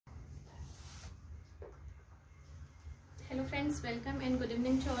Hello friends, welcome and good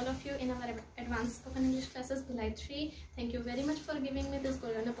evening to all of you in our advanced spoken English classes Bhilai 3. Thank you very much for giving me this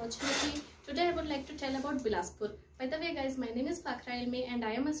golden opportunity. Today I would like to tell about Bilaspur. By the way guys, my name is Fakra Ilmi and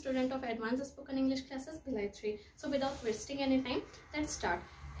I am a student of advanced spoken English classes Bhilai 3. So without wasting any time, let's start.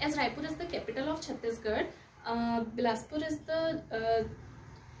 As Raipur is the capital of Chhattisgarh, Bilaspur is the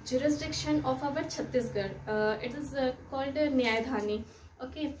jurisdiction of our Chhattisgarh. It is called Nyayadhani.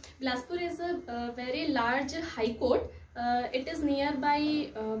 Okay, Bilaspur is a very large high court. It is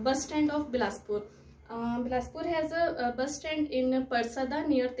nearby bus stand of Bilaspur. Bilaspur has a bus stand in Parsada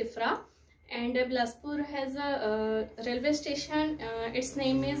near Tifra, and Bilaspur has a railway station. Its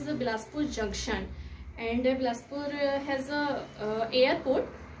name is Bilaspur Junction, and Bilaspur has a airport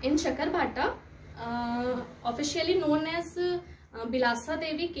in Chakarbhata, officially known as Bilasa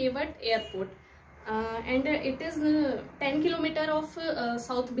Devi Kevat Airport, and it is 10 km of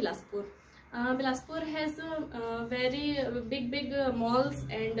South Bilaspur. Bilaspur has very big malls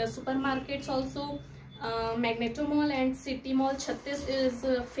and supermarkets also. Magneto Mall and City Mall 36 is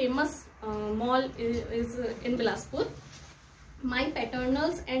famous mall is in Bilaspur. My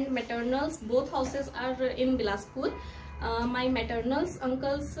paternals and maternals both houses are in Bilaspur. My maternal's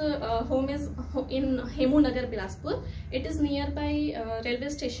uncle's home is in Hemu Nagar, Bilaspur. It is nearby railway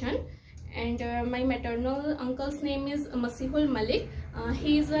station. And my maternal uncle's name is Masihul Malik.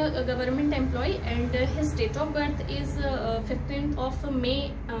 He is a government employee and his date of birth is 15th of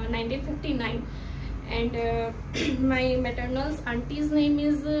May 1959. And my maternal's auntie's name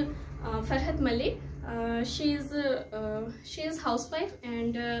is Farhat Malik. She is housewife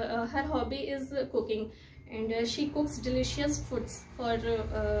and her hobby is cooking, and she cooks delicious foods for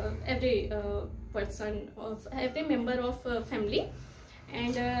every person, of every member of family.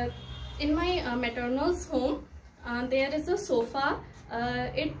 And in my maternal's home, there is a sofa.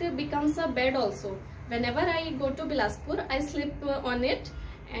 It becomes a bed also. Whenever I go to Bilaspur, I sleep on it,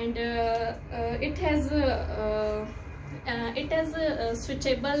 and it has a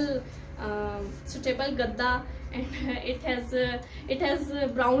suitable gadda, and it has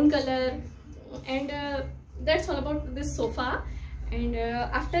brown color, and that's all about this sofa. And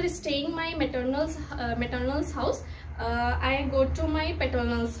after staying my maternal's house, I go to my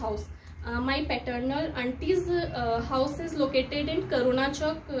paternal's house. My paternal auntie's house is located in Karuna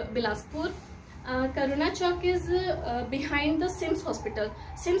Chowk, Bilaspur. Karuna Chowk is behind the Sims Hospital.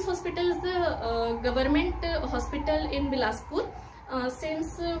 Sims Hospital is the government hospital in Bilaspur.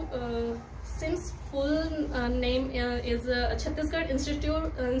 Sims full name is Chhattisgarh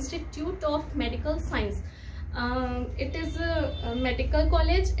Institute of Medical Science. It is a medical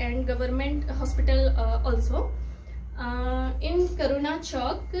college and government hospital also. In Karuna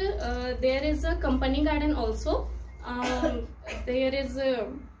Chowk, there is a company garden also. There is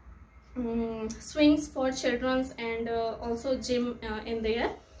swings for children and also gym in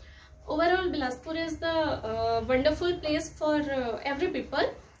there. Overall, Bilaspur is the wonderful place for every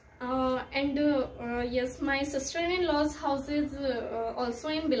people. And yes, my sister-in-law's house is also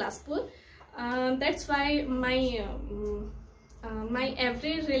in Bilaspur. That's why my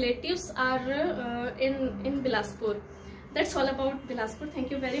every relatives are in Bilaspur. That's all about Bilaspur.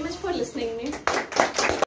 Thank you very much for listening me.